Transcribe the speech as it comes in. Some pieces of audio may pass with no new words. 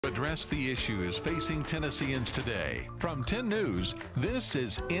address the issues facing Tennesseans today. From 10 News, this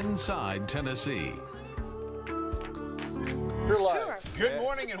is Inside Tennessee. You're live. Good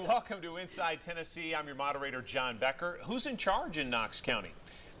morning and welcome to Inside Tennessee. I'm your moderator, John Becker. Who's in charge in Knox County?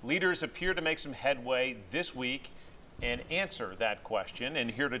 Leaders appear to make some headway this week and answer that question.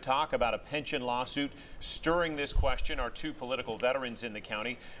 And here to talk about a pension lawsuit stirring this question are two political veterans in the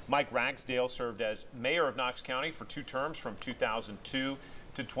county. Mike Ragsdale served as mayor of Knox County for 2 terms from 2002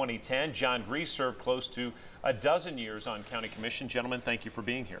 to 2010. John Griess served close to a dozen years on county commission. Gentlemen, thank you for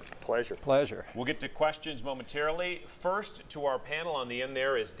being here. Pleasure. Pleasure. We'll get to questions momentarily. First to our panel on the end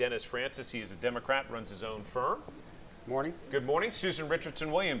there is Dennis Francis. He is a Democrat, runs his own firm. Morning. Good morning. Susan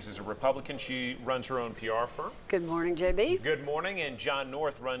Richardson Williams is a Republican. She runs her own PR firm. Good morning, JB. Good morning. And John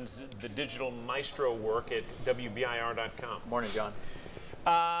North runs the digital maestro work at WBIR.com. Morning, John.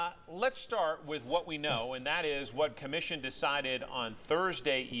 Let's start with what we know, and that is what Commission decided on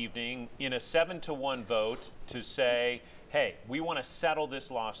Thursday evening in a 7-to-1 vote to say, hey, we want to settle this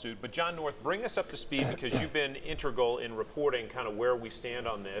lawsuit. But John North, bring us up to speed because you've been integral in reporting kind of where we stand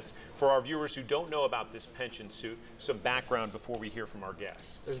on this. For our viewers who don't know about this pension suit, some background before we hear from our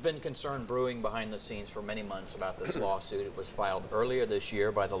guests. There's been concern brewing behind the scenes for many months about this lawsuit. It was filed earlier this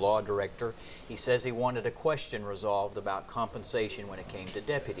year by the law director. He says he wanted a question resolved about compensation when it came to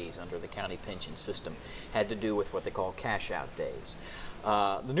deputies under the county pension system. Had to do with what they call cash-out days.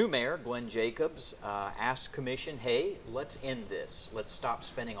 The new mayor, Glenn Jacobs, asked Commission, hey, let's end this. Let's stop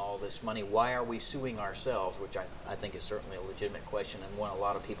spending all this money. Why are we suing ourselves? Which I think is certainly a legitimate question and one a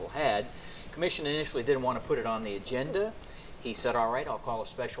lot of people had. Commission initially didn't want to put it on the agenda. He said, all right, I'll call a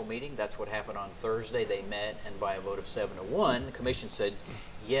special meeting. That's what happened on Thursday. They met, and by a vote of 7-to-1, the Commission said,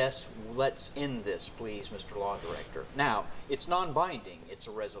 yes, let's end this, please, Mr. Law Director. Now, it's non-binding. It's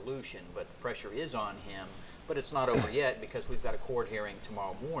a resolution, but the pressure is on him. But it's not over yet because we've got a court hearing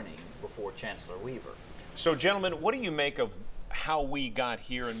tomorrow morning before Chancellor Weaver. So, gentlemen, what do you make of how we got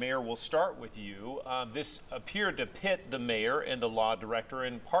here? And Mayor, we'll start with you. This appeared to pit the mayor and the law director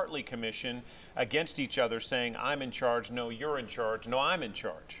and partly Commission against each other, saying, I'm in charge, no, you're in charge, no, I'm in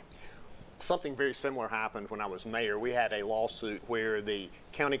charge. Something very similar happened when I was mayor. We had a lawsuit where the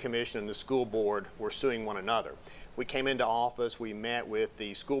county commission and the school board were suing one another. We came into office, we met with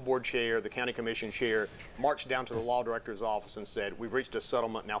the school board chair, the county commission chair, marched down to the law director's office and said, we've reached a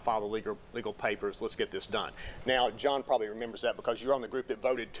settlement, now file the legal papers, let's get this done. Now, John probably remembers that because you're on the group that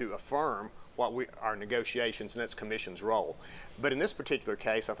voted to affirm our negotiations, and that's Commission's role. But in this particular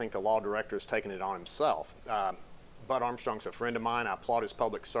case, I think the law director has taken it on himself. Bud Armstrong's a friend of mine. I applaud his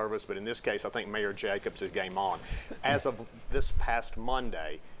public service, but in this case, I think Mayor Jacobs is game on. As of this past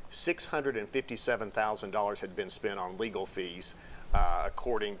Monday, $657,000 had been spent on legal fees,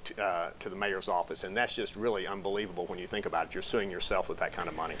 according to the mayor's office, and that's just really unbelievable when you think about it. You're suing yourself with that kind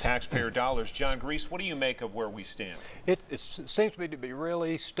of money. Taxpayer dollars. John Griess, what do you make of where we stand? It seems to me to be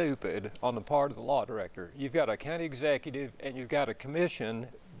really stupid on the part of the law director. You've got a county executive and you've got a commission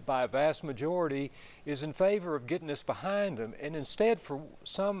by a vast majority is in favor of getting this behind them, and instead for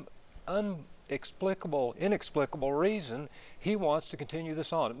some inexplicable reason, he wants to continue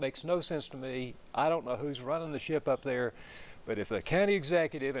this on. It makes no sense to me. I don't know who's running the ship up there, but if the county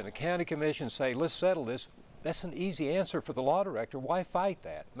executive and the county commission say, let's settle this, that's an easy answer for the law director. Why fight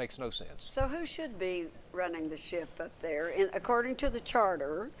that? It makes no sense. So who should be running the ship up there? According to the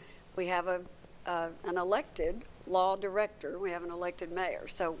charter, we have an elected law director, we have an elected mayor.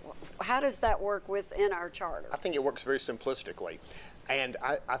 So how does that work within our charter? I think it works very simplistically. And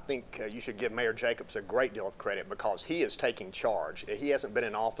I think you should give Mayor Jacobs a great deal of credit because he is taking charge. He hasn't been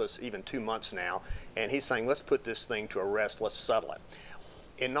in office even 2 months now, and he's saying, let's put this thing to a rest, let's settle it.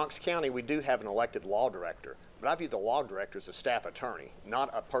 In Knox County, we do have an elected law director, but I view the law director as a staff attorney, not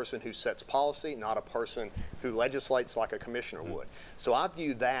a person who sets policy, not a person who legislates like a commissioner would. So I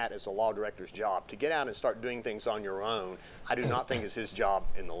view that as a law director's job. To get out and start doing things on your own, I do not think is his job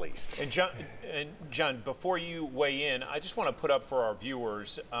in the least. And John, before you weigh in, I just want to put up for our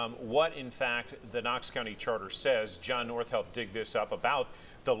viewers what, in fact, the Knox County Charter says. John North helped dig this up about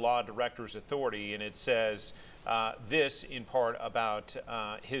the law director's authority, and it says this in part about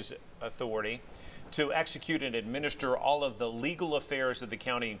his authority to execute and administer all of the legal affairs of the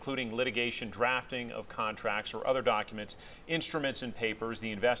county, including litigation, drafting of contracts or other documents, instruments and papers, the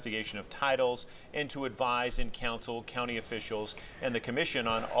investigation of titles, and to advise and counsel county officials and the commission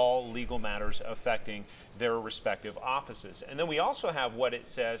on all legal matters affecting their respective offices. And then we also have what it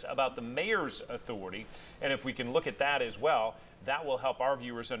says about the mayor's authority, and if we can look at that as well, that will help our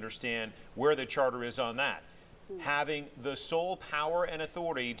viewers understand where the charter is on that. Having the sole power and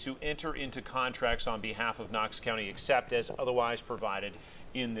authority to enter into contracts on behalf of Knox County except as otherwise provided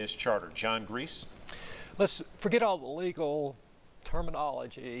in this charter. John Griess? Let's forget all the legal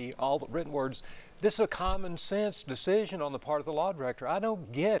terminology, all the written words. This is a common sense decision on the part of the law director. I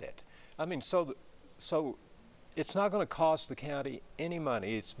don't get it. I mean, so it's not going to cost the county any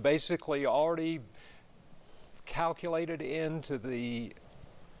money. It's basically already calculated into the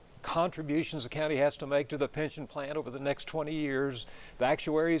contributions the county has to make to the pension plan over the next 20 years. The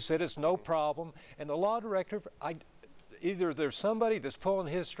actuary said it's no problem. And the law director, either there's somebody that's pulling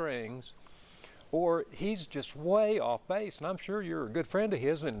his strings or he's just way off base. And I'm sure you're a good friend of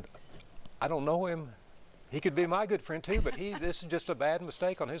his, and I don't know him. He could be my good friend too, but this is just a bad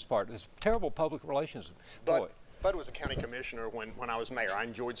mistake on his part. It's terrible public relations. Boy. Bud was a county commissioner when I was mayor. I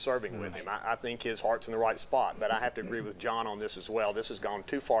enjoyed serving with him. I think his heart's in the right spot, but I have to agree with John on this as well. This has gone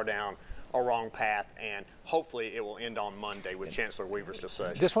too far down a wrong path, and hopefully it will end on Monday with Chancellor Weaver's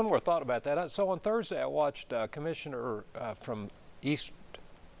decision. Just one more thought about that. So on Thursday, I watched Commissioner from East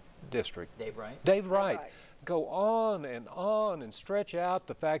District, Dave Wright, go on and stretch out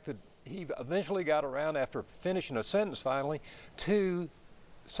the fact that he eventually got around, after finishing a sentence finally, to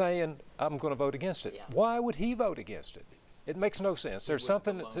saying, I'm going to vote against it. Yeah. Why would he vote against it? It makes no sense. There's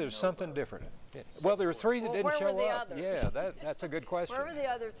something different. Yeah. Well, there were three that didn't show up. Yeah, that's a good question. Where were the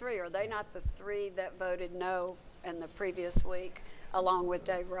other three? Are they not the three that voted no in the previous week, along with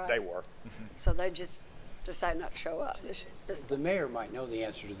Dave Wright? They were. So they just decided not to show up. The mayor might know the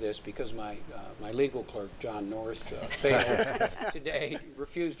answer to this because my legal clerk, John North, failed today,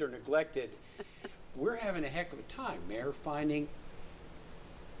 refused or neglected. We're having a heck of a time, Mayor, finding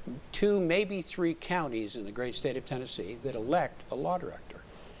 2, maybe 3 counties in the great state of Tennessee that elect a law director.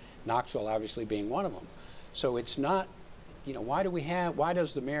 Knoxville obviously being one of them. So it's not, why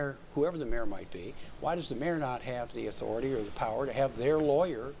does the mayor, whoever the mayor might be, why does the mayor not have the authority or the power to have their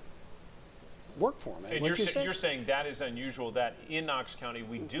lawyer work for him? And you're saying that is unusual, that in Knox County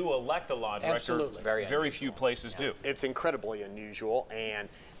we do elect a law director. Absolutely. Very few places do. It's incredibly unusual, and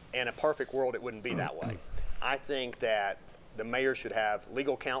in a perfect world it wouldn't be that way. I think that the mayor should have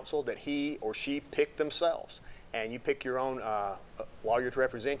legal counsel that he or she pick themselves, and you pick your own lawyer to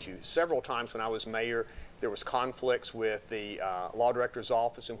represent you. Several times when I was mayor, there was conflicts with the law director's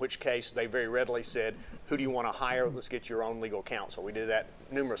office, in which case they very readily said, who do you want to hire? Let's get your own legal counsel. We did that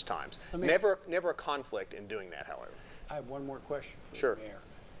numerous times. Never a conflict in doing that, however. I have one more question for Sure. the mayor.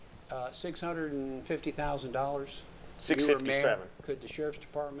 $650,000. $657,000. Could the sheriff's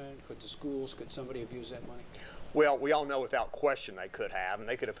department, could the schools, could somebody have used that money? Well, we all know without question they could have, and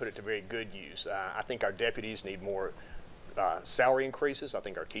they could have put it to very good use. I think our deputies need more salary increases. I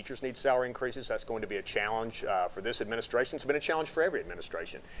think our teachers need salary increases. That's going to be a challenge for this administration. It's been a challenge for every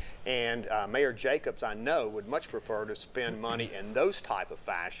administration. And Mayor Jacobs, I know, would much prefer to spend money in those type of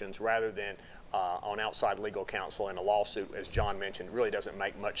fashions rather than on outside legal counsel, and a lawsuit, as John mentioned, really doesn't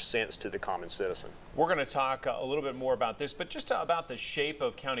make much sense to the common citizen. We're going to talk a little bit more about this, but just about the shape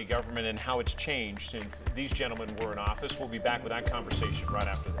of county government and how it's changed since these gentlemen were in office. We'll be back with that conversation right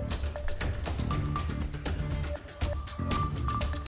after this.